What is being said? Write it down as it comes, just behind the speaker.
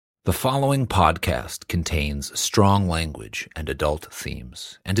The following podcast contains strong language and adult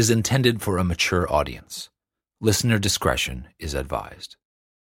themes and is intended for a mature audience. Listener discretion is advised.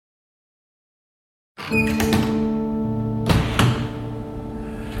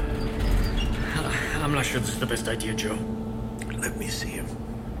 I'm not sure this is the best idea, Joe. Let me see him.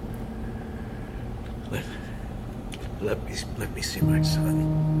 Let me see my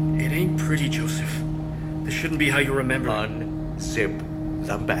son. It ain't pretty, Joseph. This shouldn't be how you remember. Unzip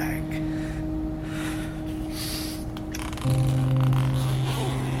the bag.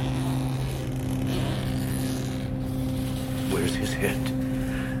 Where's his head?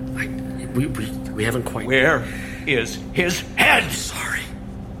 We haven't quite... Where is his head? Sorry.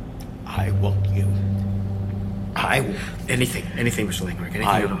 I want you. Anything, Mr. Langmark, anything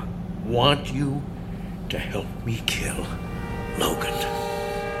I at all. want you to help me kill Logan.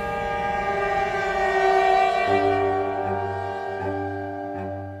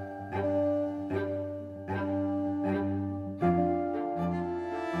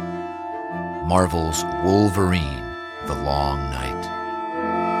 Marvel's Wolverine, The Long Night.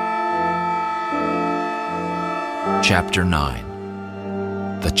 Chapter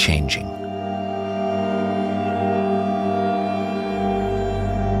 9, The Changing.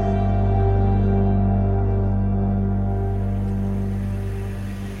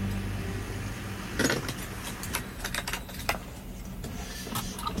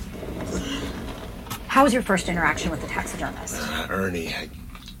 How was your first interaction with the taxidermist? Ernie, I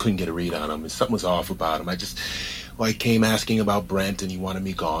couldn't get a read on him. Something was off about him. He came asking about Brent and he wanted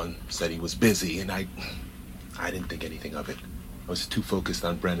me gone. Said he was busy and I didn't think anything of it. I was too focused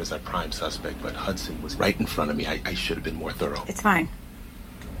on Brent as our prime suspect, but Hudson was right in front of me. I should have been more thorough. It's fine.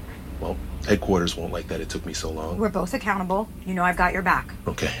 Well, headquarters won't like that it took me so long. We're both accountable. You know I've got your back.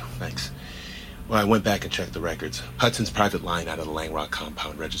 Okay, thanks. Well, I went back and checked the records. Hudson's private line out of the Langrock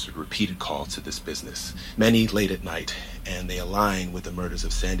compound registered repeated calls to this business, many late at night, and they align with the murders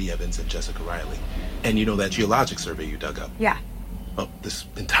of Sandy Evans and Jessica Riley. And you know that geologic survey you dug up? Yeah. Well, this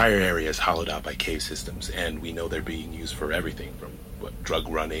entire area is hollowed out by cave systems, and we know they're being used for everything from drug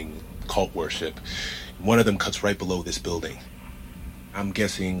running, cult worship. One of them cuts right below this building. I'm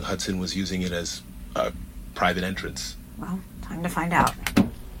guessing Hudson was using it as a private entrance. Well, time to find out.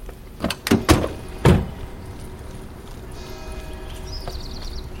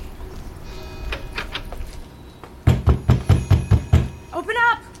 Open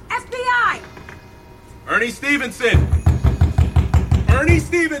up! FBI! Ernie Stevenson! Ernie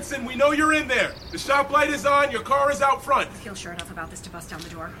Stevenson, we know you're in there. The shop light is on, your car is out front. I feel sure enough about this to bust down the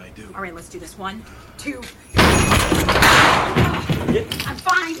door. I do. All right, let's do this. 1, 2. I'm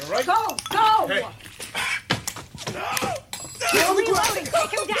fine. You all right? Go! Hey. You're reloading.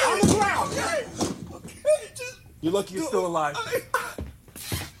 Take him down. On the ground. You're lucky you're still alive.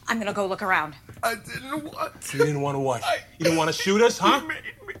 I'm gonna go look around. I didn't want to. You didn't want to what? You didn't want to shoot us, huh?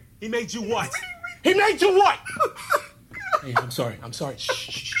 He made you what? He made you what? Hey, I'm sorry.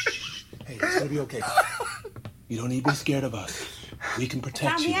 Shh. Hey, it's gonna be okay. You don't need to be scared of us. We can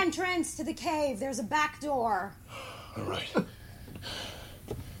protect Found you. the entrance to the cave. There's a back door. All right.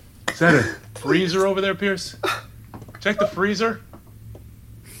 Is that a freezer over there, Pierce? Check the freezer.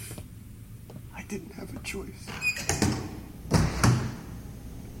 I didn't have a choice.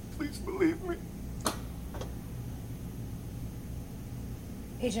 Please believe me.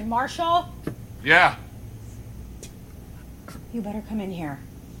 Agent Marshall, Yeah. you better come in here.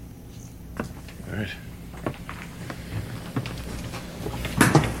 All right.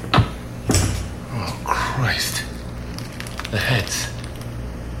 Oh, Christ. The heads.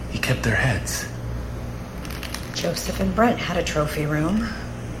 He kept their heads. Joseph and Brent had a trophy room.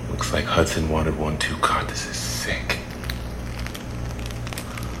 Looks like Hudson wanted one too. God, this is sick.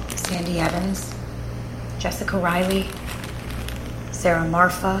 Sandy Evans, Jessica Riley, Sarah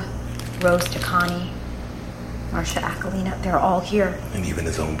Marfa, Rose Takani, Marcia Aquilina. They're all here. And even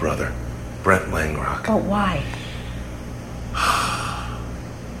his own brother, Brent Langrock. But why?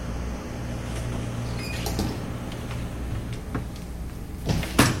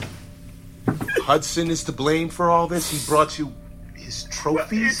 Hudson is to blame for all this? He brought you his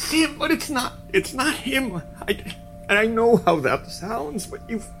trophies? It's him, but it's not him. I know how that sounds, but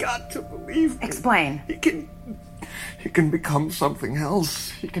you've got to believe me. Explain. He can become something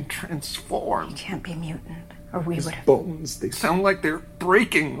else. He can transform. He can't be mutant, or we His would have. bones, they sound like they're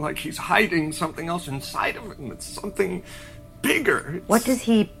breaking, like he's hiding something else inside of him. It's something bigger. What does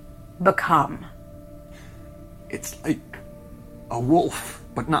he become? It's like a wolf,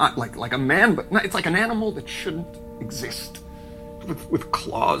 but not like a man, but not, it's like an animal that shouldn't exist. with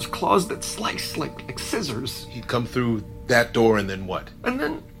claws that slice like scissors. He'd come through that door and then what? And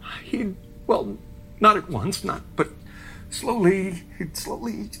then not at once, but slowly,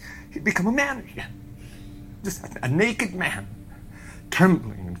 he'd become a man again. Just a naked man,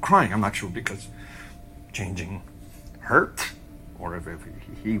 trembling and crying. I'm not sure because changing hurt or if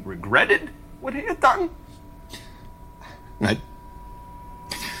he regretted what he had done.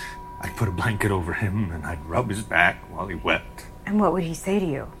 I'd put a blanket over him and I'd rub his back while he wept. And what would he say to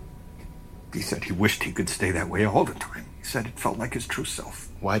you? He said he wished he could stay that way all the time. He said it felt like his true self.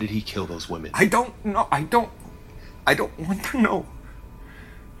 Why did he kill those women? I don't know. I don't want to know.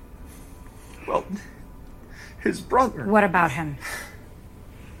 Well, his brother. What about him?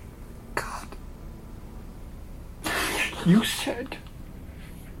 God. You said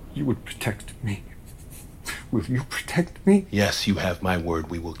you would protect me. Will you protect me? Yes, you have my word.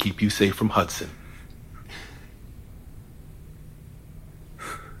 We will keep you safe from Hudson.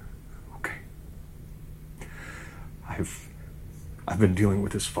 Okay. I've been dealing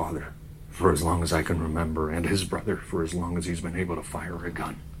with his father for as long as I can remember, and his brother for as long as he's been able to fire a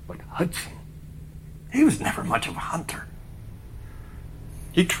gun. But Hudson, he was never much of a hunter.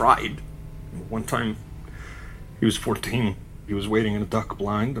 He tried. One time, he was 14. He was waiting in a duck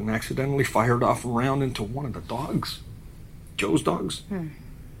blind and accidentally fired off a round into one of the dogs. Joe's dogs. And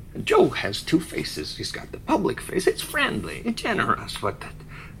Joe has two faces. He's got the public face. It's friendly, it's generous. But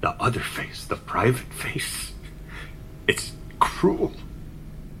the other face, the private face, it's cruel.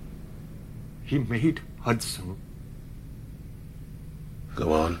 He made Hudson.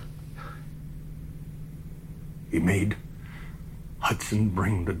 Go on. He made Hudson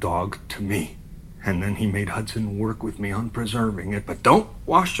bring the dog to me. And then he made Hudson work with me on preserving it. But don't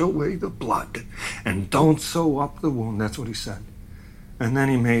wash away the blood. And don't sew up the wound. That's what he said. And then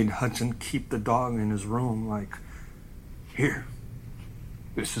he made Hudson keep the dog in his room like, here,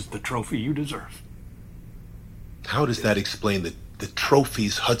 this is the trophy you deserve. How does that explain the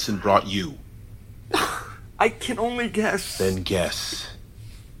trophies Hudson brought you? I can only guess. Then guess.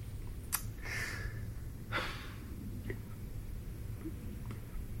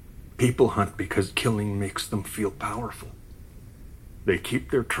 People hunt because killing makes them feel powerful. They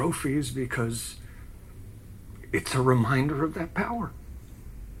keep their trophies because it's a reminder of that power.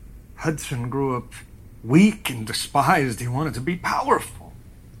 Hudson grew up weak and despised. He wanted to be powerful.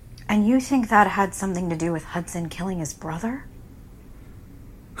 And you think that had something to do with Hudson killing his brother?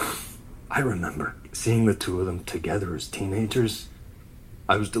 I remember seeing the two of them together as teenagers.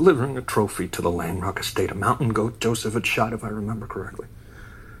 I was delivering a trophy to the Langrock estate, a mountain goat Joseph had shot, if I remember correctly.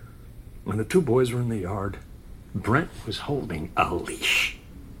 When the two boys were in the yard, Brent was holding a leash.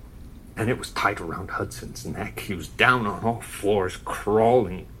 And it was tied around Hudson's neck. He was down on all fours,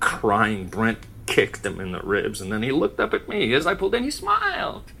 crawling, crying. Brent kicked him in the ribs, and then he looked up at me. As I pulled in, he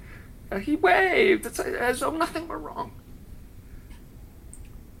smiled. He waved as though nothing were wrong.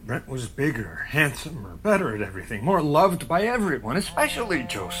 Brent was bigger, handsomer, better at everything, more loved by everyone, especially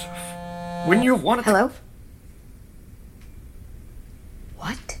Joseph. When you wanted Hello?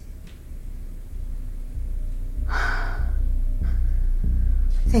 What?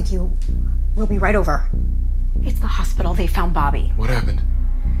 Thank you. We'll be right over. It's the hospital. They found Bobby. What happened?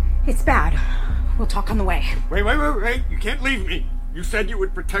 It's bad. We'll talk on the way. Wait. You can't leave me. You said you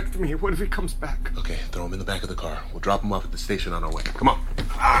would protect me. What if he comes back? Okay, throw him in the back of the car. We'll drop him off at the station on our way. Come on.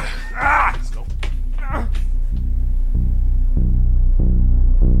 Let's go.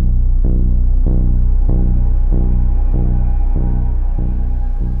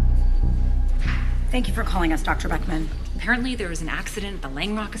 Thank you for calling us, Dr. Beckman. Apparently there was an accident at the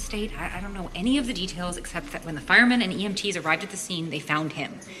Langrock estate. I don't know any of the details except that when the firemen and EMTs arrived at the scene, they found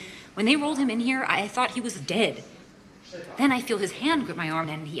him. When they rolled him in here, I thought he was dead. Then I feel his hand grip my arm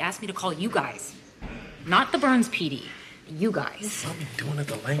and he asked me to call you guys. Not the Burns PD. You guys. What are we doing at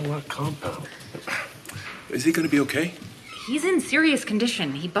the Langrock compound? Is he gonna be okay? He's in serious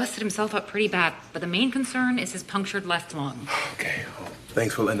condition. He busted himself up pretty bad, but the main concern is his punctured left lung. Okay, well,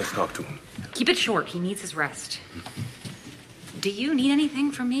 thanks for letting us talk to him. Keep it short. He needs his rest. Do you need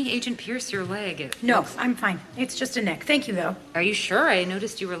anything from me, Agent Pierce? Your leg? No, I'm fine. It's just a nick. Thank you, though. Are you sure? I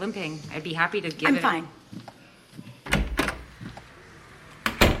noticed you were limping. I'd be happy to give I'm it... fine.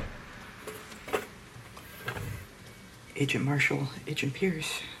 Agent Marshall, Agent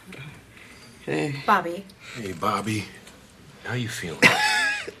Pierce. Hey. Bobby. Hey, Bobby. How you feeling?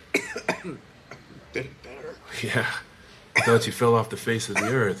 Bit better. Yeah. I thought you fell off the face of the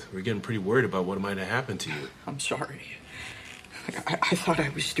earth. We're getting pretty worried about what might have happened to you. I'm sorry. I thought I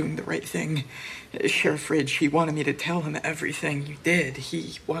was doing the right thing. Sheriff Ridge, he wanted me to tell him everything you did.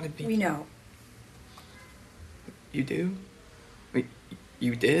 He wanted me... We know. You do? Wait,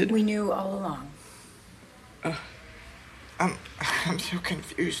 you did? We knew all along. I'm so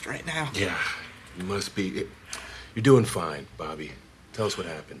confused right now. Yeah, you must be. You're doing fine, Bobby. Tell us what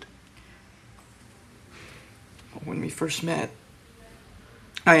happened. When we first met,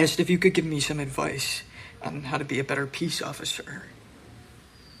 I asked if you could give me some advice on how to be a better peace officer.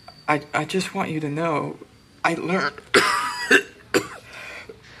 I just want you to know, I learned...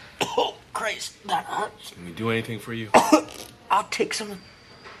 Oh, Christ, that hurts. Can we do anything for you? I'll take some of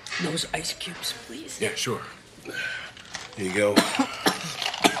those ice cubes, please. Yeah, sure. Here you go.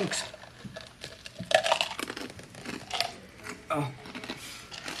 Thanks. Oh.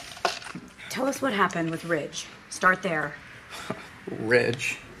 Tell us what happened with Ridge. Start there.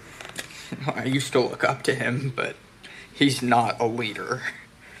 Ridge. I used to look up to him, but he's not a leader.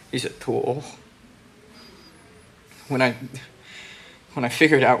 He's a tool. When I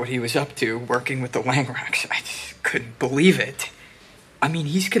figured out what he was up to, working with the Langrocks, I just couldn't believe it. I mean,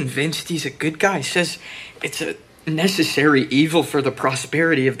 he's convinced he's a good guy, says it's a necessary evil for the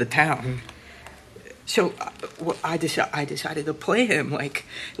prosperity of the town. So I decided to play him, like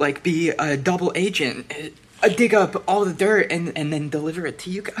be a double agent, dig up all the dirt and then deliver it to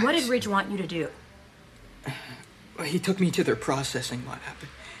you guys. What did Ridge want you to do? He took me to their processing lab.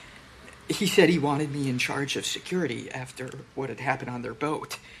 He said he wanted me in charge of security after what had happened on their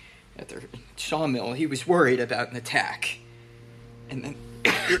boat. At their sawmill, he was worried about an attack. And then...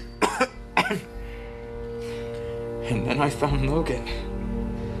 and then I found Logan.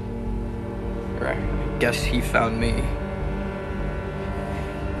 Or I guess he found me.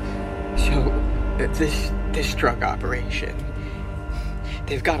 So, this drug operation,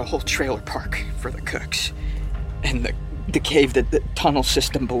 they've got a whole trailer park for the cooks. And the cave, the tunnel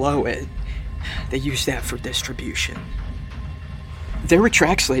system below it, they use that for distribution. There were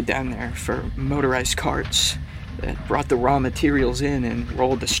tracks laid down there for motorized carts that brought the raw materials in and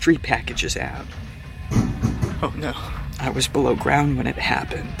rolled the street packages out. Oh no. I was below ground when it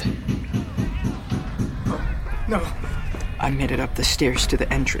happened. Oh, no. I made it up the stairs to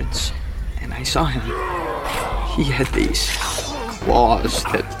the entrance, and I saw him. He had these claws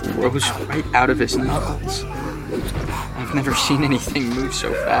that rose right out of his knuckles. I've never seen anything move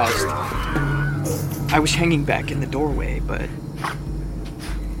so fast. I was hanging back in the doorway, but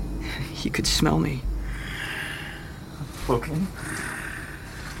he could smell me. Logan?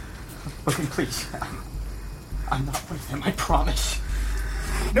 Logan, please. I'm not with him, I promise.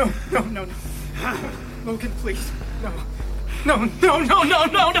 No. Logan, please. No.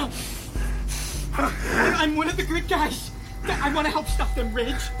 I'm one of the good guys. I want to help stop them,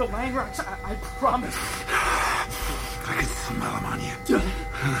 Ridge. The Langrocks, I promise. I can smell them on you. The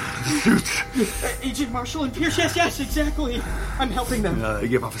suits. Agent Marshall and Pierce, yes, exactly. I'm helping them. They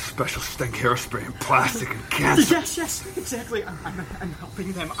give off a special stink hairspray and plastic and cancer. Yes, exactly. I'm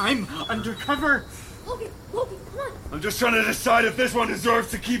helping them. I'm undercover. Logan, come on. I'm just trying to decide if this one deserves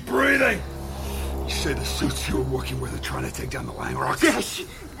to keep breathing. You say the suits you were working with are trying to take down the Langrocks? Yes.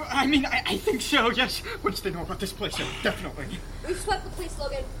 I mean, I think so, yes. Once they know about this place, definitely. We've swept the place,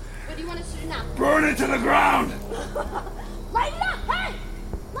 Logan. What do you want us to do now? Burn it to the ground! Light it up! Hey!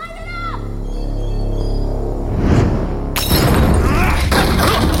 Light it up!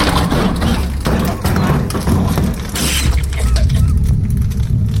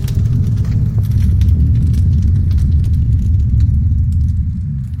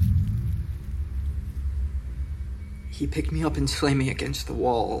 He picked me up and slammed me against the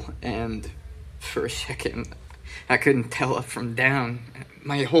wall, and for a second, I couldn't tell up from down.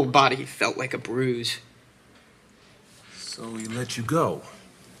 My whole body felt like a bruise. So he let you go?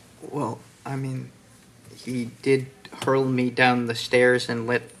 Well, I mean, he did hurl me down the stairs and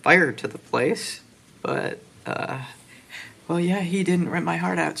lit fire to the place, but, well, yeah, he didn't rip my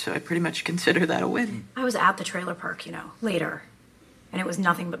heart out, so I pretty much consider that a win. I was at the trailer park, later. And it was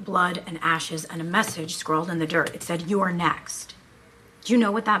nothing but blood and ashes and a message scrawled in the dirt. It said, "You are next." Do you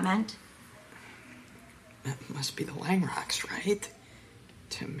know what that meant? That must be the Langrocks, right?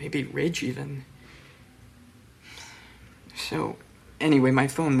 To maybe Ridge, even. So, anyway, my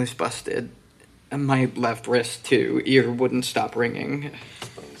phone was busted. And my left wrist, too. Ear wouldn't stop ringing. The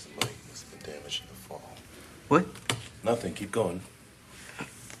mic must have been damaged in the fall. What? Nothing. Keep going.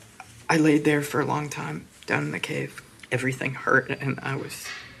 I laid there for a long time, down in the cave. Everything hurt, and I was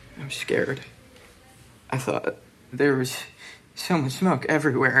scared. I thought there was so much smoke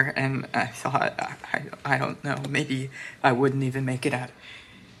everywhere, and I thought, I don't know, maybe I wouldn't even make it out.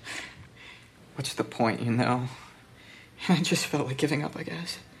 What's the point, I just felt like giving up, I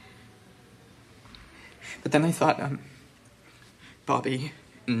guess. But then I thought, Bobby,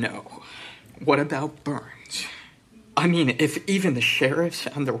 no. What about Burns? I mean, if even the sheriff's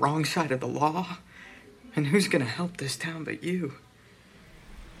on the wrong side of the law, and who's gonna help this town but you?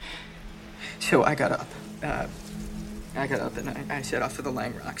 So I got up. And I set off for the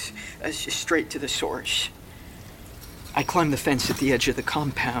Langrocks, straight to the source. I climbed the fence at the edge of the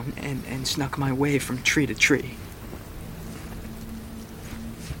compound and snuck my way from tree to tree.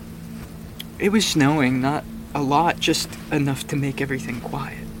 It was snowing, not a lot, just enough to make everything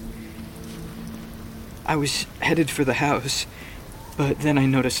quiet. I was headed for the house, but then I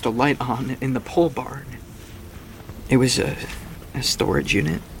noticed a light on in the pole barn. It was a storage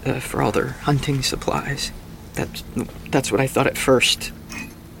unit for all their hunting supplies. That's what I thought at first.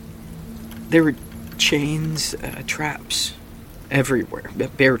 There were chains, traps everywhere.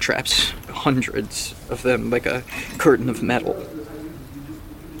 Bear traps, hundreds of them, like a curtain of metal.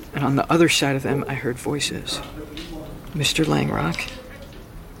 And on the other side of them, I heard voices. Mr. Langrock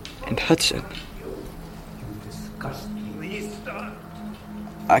and Hudson. Please stop.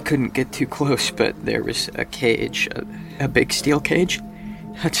 I couldn't get too close, but there was a cage, a big steel cage.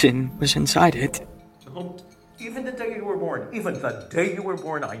 Hudson was inside it. Don't. Even the day you were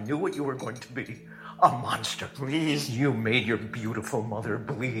born, I knew what you were going to be. A monster. Please. You made your beautiful mother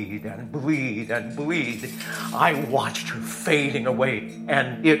bleed and bleed and bleed. I watched her fading away,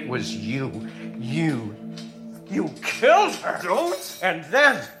 and it was you. You killed her. Don't. And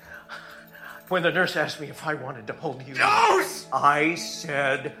then, when the nurse asked me if I wanted to hold you, Don't! I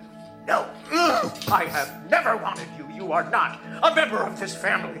said no. I have never wanted you. You are not a member of this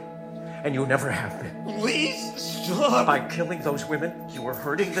family. And you never have been. Please stop. By killing those women, you were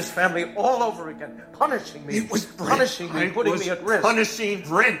hurting this family all over again, punishing me. It was punishing me, putting me at risk. Punishing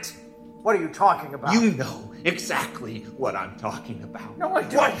Brent. What are you talking about? You know exactly what I'm talking about. No, I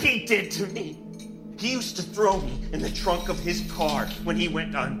don't. What he did to me. He used to throw me in the trunk of his car when he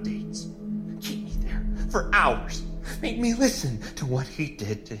went on dates. Keep me there for hours. Make me listen to what he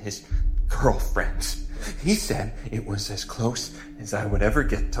did to his girlfriends. He said it was as close as I would ever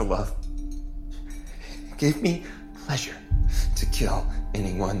get to love. Gave me pleasure to kill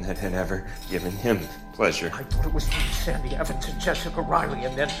anyone that had ever given him pleasure. I thought it was from Sandy Evans and Jessica Riley,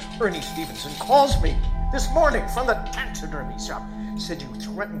 and then Ernie Stevenson calls me this morning from the taxidermy shop. Said you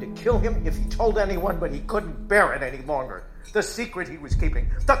threatened to kill him if he told anyone, but he couldn't bear it any longer. The secret he was keeping,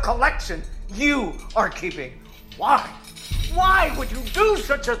 the collection you are keeping. Why? Why would you do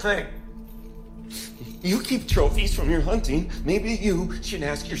such a thing? You keep trophies from your hunting. Maybe you should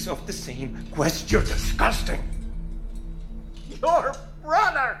ask yourself the same question. You're disgusting. Your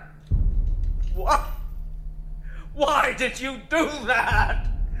brother. What? Why did you do that?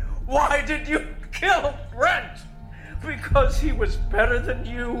 Why did you kill Brent? Because he was better than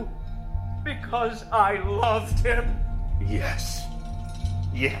you? Because I loved him? Yes.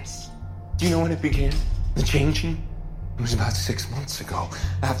 Yes. Do you know when it began? The changing? It was about 6 months ago,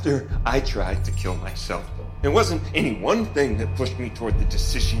 after I tried to kill myself. It wasn't any one thing that pushed me toward the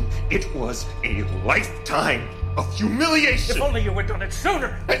decision. It was a lifetime of humiliation. If only you had done it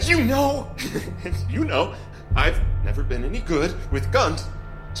sooner. As you know, I've never been any good with guns.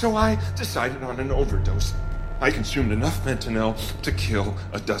 So I decided on an overdose. I consumed enough fentanyl to kill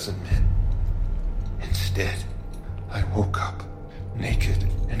a dozen men. Instead, I woke up naked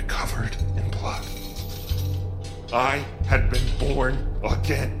and covered in blood. I had been born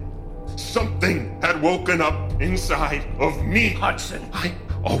again. Something had woken up inside of me. Hudson. I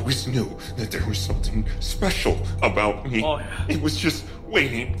always knew that there was something special about me. Oh, yeah. It was just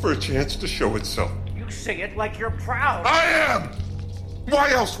waiting for a chance to show itself. You say it like you're proud. I am!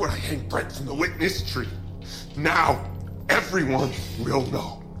 Why else would I hang Brent from the witness tree? Now, everyone will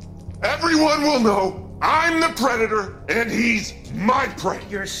know. Everyone will know I'm the predator and he's my prey.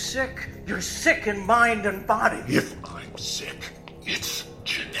 You're sick. You're sick in mind and body. If I'm sick, it's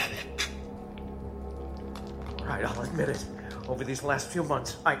genetic. Right, I'll admit it. Over these last few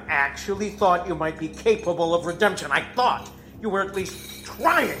months, I actually thought you might be capable of redemption. I thought you were at least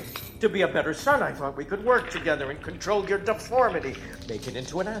trying to be a better son. I thought we could work together and control your deformity, make it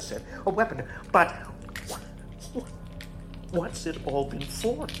into an asset, a weapon. But what's it all been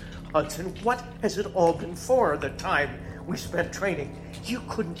for, Hudson? What has it all been for? The time we spent training. You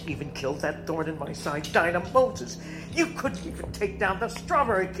couldn't even kill that thorn in my side, Dinah Moses. You couldn't even take down the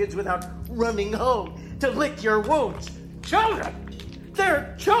Strawberry Kids without running home to lick your wounds. Children!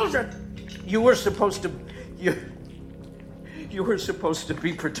 They're children! You were supposed to... You were supposed to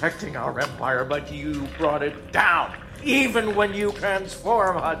be protecting our empire, but you brought it down. Even when you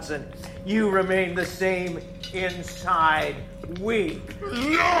transform, Hudson, you remain the same inside we.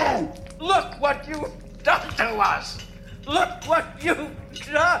 No! Look what you've done to us! Look what you've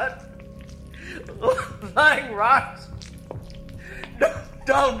done! Langrocks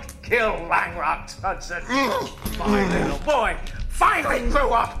Don't kill Langrock, Hudson. My little boy finally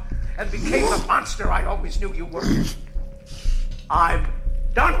grew up and became the monster I always knew you were. I'm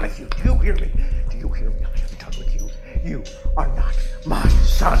done with you. Do you hear me? Do you hear me? I am done with you. You are not my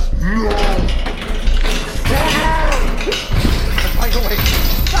son. No! And by the way,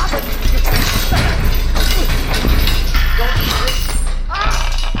 stop it!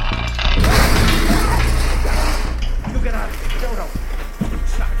 You get out of here. Dodo.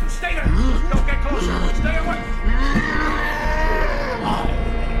 Stop it. Stay there. Don't get closer. Stay away.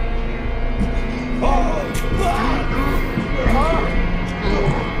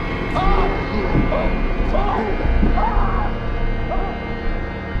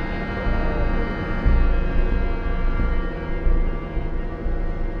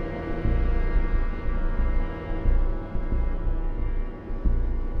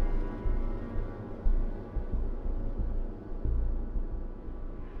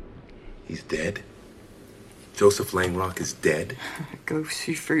 He's dead? Joseph Langrock is dead? Go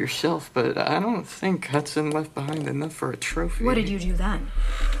see for yourself, but I don't think Hudson left behind enough for a trophy. What did you do then?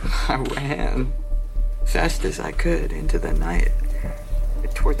 I ran fast as I could into the night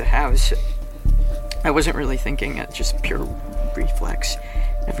toward the house. I wasn't really thinking, just pure reflex.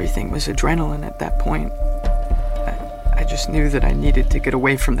 Everything was adrenaline at that point. I just knew that I needed to get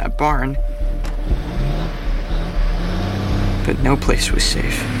away from that barn. But no place was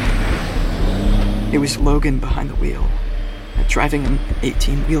safe. It was Logan behind the wheel, driving an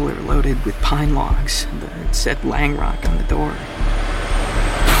 18-wheeler loaded with pine logs that said Langrock on the door.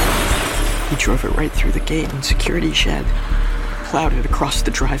 He drove it right through the gate and security shed, plowed it across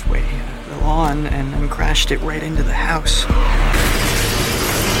the driveway, the lawn, and then crashed it right into the house.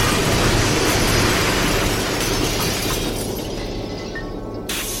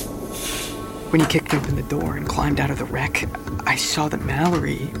 When he kicked open the door and climbed out of the wreck, I saw that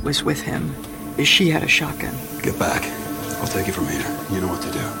Mallory was with him. She had a shotgun. Get back. I'll take it from here. You know what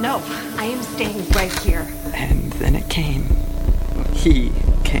to do. No, I am staying right here. And then it came. He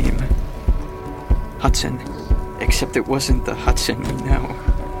came. Hudson. Except it wasn't the Hudson we know.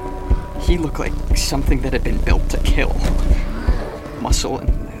 He looked like something that had been built to kill. Muscle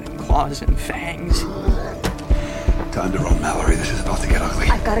and claws and fangs. Time to run, Mallory. This is about to get ugly.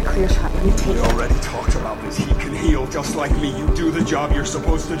 I've got a clear shot. Let me take it. We already talked about this. He can heal just like me. You do the job you're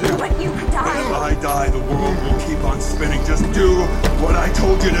supposed to do. But you could die. If I die, the world will keep on spinning. Just do what I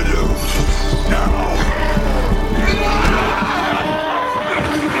told you to do. Now!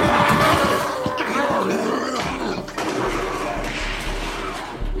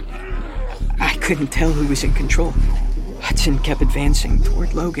 I couldn't tell who was in control. Hudson kept advancing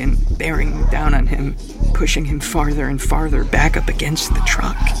toward Logan, bearing down on him, pushing him farther and farther back up against the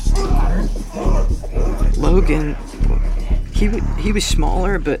truck. Logan, he was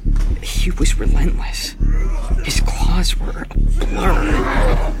smaller, but he was relentless. His claws were a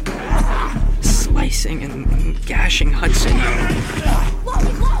blur, slicing and gashing Hudson.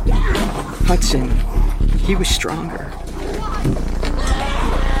 Hudson, he was stronger.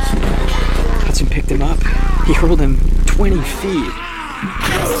 Hudson picked him up. He hurled him 20 feet.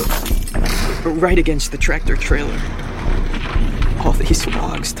 Right against the tractor trailer. All these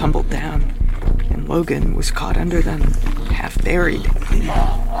logs tumbled down, and Logan was caught under them, half buried.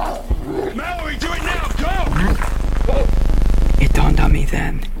 Mallory, do it now! Go! It dawned on me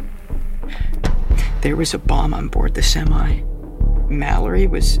then. There was a bomb on board the semi. Mallory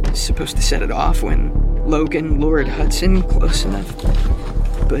was supposed to set it off when Logan lured Hudson close enough.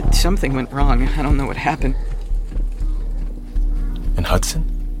 But something went wrong. I don't know what happened. And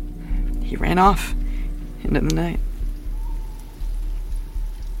Hudson? He ran off into the night.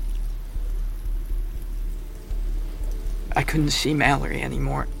 I couldn't see Mallory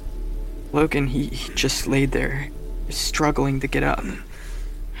anymore. Logan, he just laid there, struggling to get up.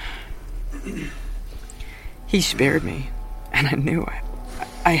 He spared me, and I knew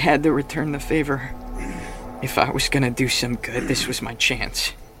I had to return the favor. If I was gonna do some good, this was my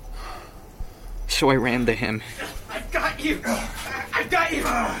chance. So I ran to him. I've got you! I've got you!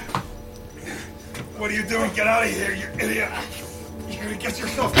 What are you doing? Get out of here, you idiot! You're gonna get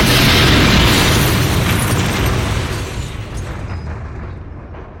yourself...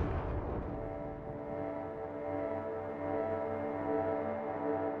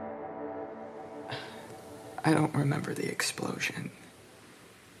 I don't remember the explosion.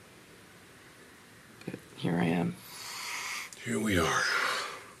 But here I am. Here we are.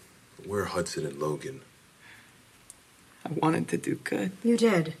 We're Hudson and Logan. I wanted to do good. You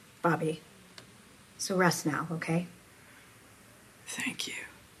did, Bobby. So rest now, okay? Thank you.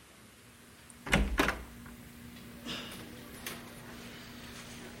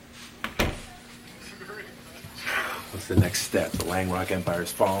 What's the next step? The Langrock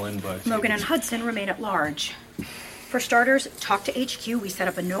Empire's fallen, but... Logan and Hudson remain at large. For starters, talk to HQ. We set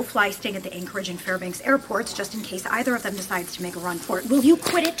up a no-fly sting at the Anchorage and Fairbanks airports just in case either of them decides to make a run for it. Will you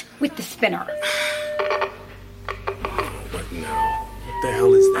quit it with the spinner? What now? What the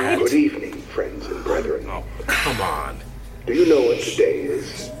hell is that? Good evening, friends and brethren. Oh, come on. Do you know what today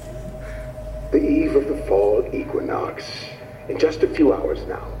is? The eve of the fall equinox. In just a few hours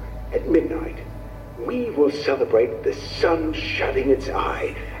now, at midnight, we will celebrate the sun shutting its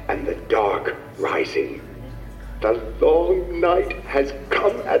eye and the dark rising. The long night has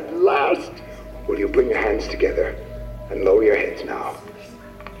come at last. Will you bring your hands together and lower your heads now?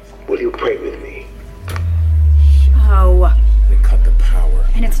 Will you pray with me? Oh. They cut the power.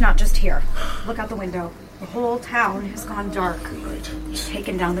 And it's not just here. Look out the window. The whole town has gone dark. Right.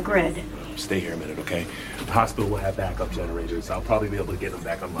 Taken down the grid. Stay here a minute, okay? The hospital will have backup generators. I'll probably be able to get them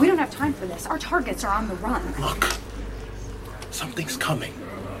back online. We don't have time for this. Our targets are on the run. Look, something's coming.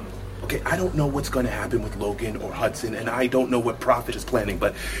 Okay, I don't know what's going to happen with Logan or Hudson, and I don't know what Prophet is planning,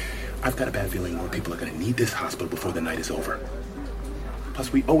 but I've got a bad feeling more people are going to need this hospital before the night is over.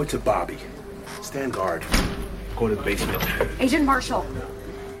 Plus, we owe it to Bobby. Stand guard. Go to the basement. Agent Marshall.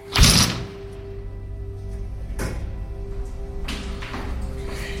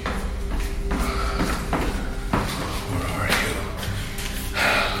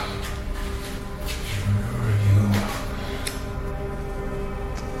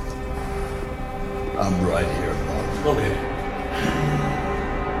 I'm right here, Bob. Okay.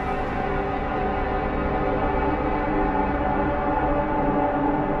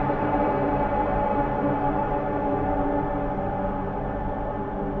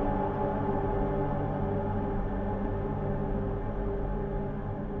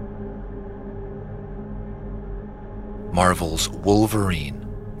 Marvel's Wolverine,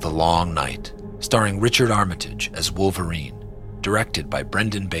 The Long Night, starring Richard Armitage as Wolverine, directed by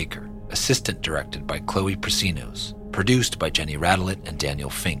Brendan Baker, assistant directed by Chloe Prasinos, produced by Jenny Radelet and Daniel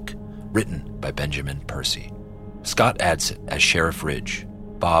Fink, written by Benjamin Percy. Scott Adsit as Sheriff Ridge,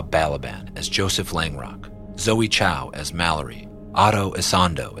 Bob Balaban as Joseph Langrock, Zoe Chow as Mallory, Otto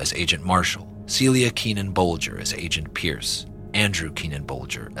Isando as Agent Marshall, Celia Keenan Bolger as Agent Pierce, Andrew Keenan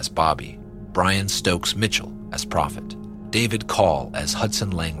Bolger as Bobby, Brian Stokes Mitchell as Prophet, David Call as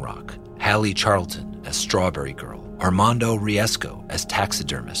Hudson Langrock, Hallie Charlton as Strawberry Girl, Armando Riesco as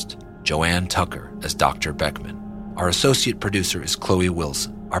Taxidermist, Joanne Tucker as Dr. Beckman. Our associate producer is Chloe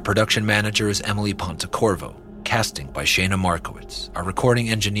Wilson. Our production manager is Emily Pontecorvo. Casting by Shayna Markowitz. Our recording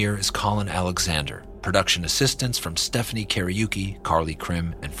engineer is Colin Alexander. Production assistance from Stephanie Kariuki, Carly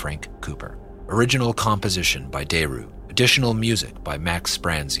Krim, and Frank Cooper. Original composition by Deru. Additional music by Max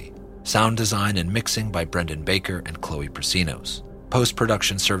Spranzi. Sound design and mixing by Brendan Baker and Chloe Prasinos.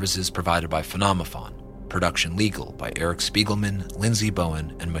 Post-production services provided by Phenomophon. Production legal by Eric Spiegelman, Lindsay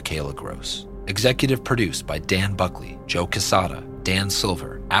Bowen, and Michaela Gross. Executive produced by Dan Buckley, Joe Quesada, Dan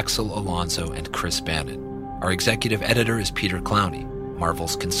Silver, Axel Alonso, and Chris Bannon. Our executive editor is Peter Clowney.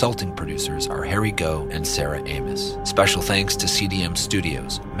 Marvel's consulting producers are Harry Goh and Sarah Amos. Special thanks to CDM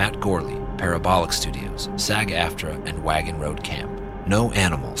Studios, Matt Gorley, Parabolic Studios, SAG-AFTRA, and Wagon Road Camp. No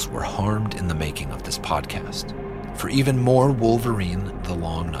animals were harmed in the making of this podcast. For even more Wolverine, The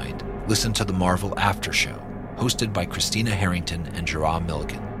Long Night, listen to the Marvel After Show, hosted by Christina Harrington and Gerard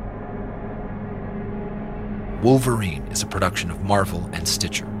Milligan. Wolverine is a production of Marvel and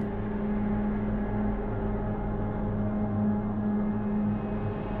Stitcher.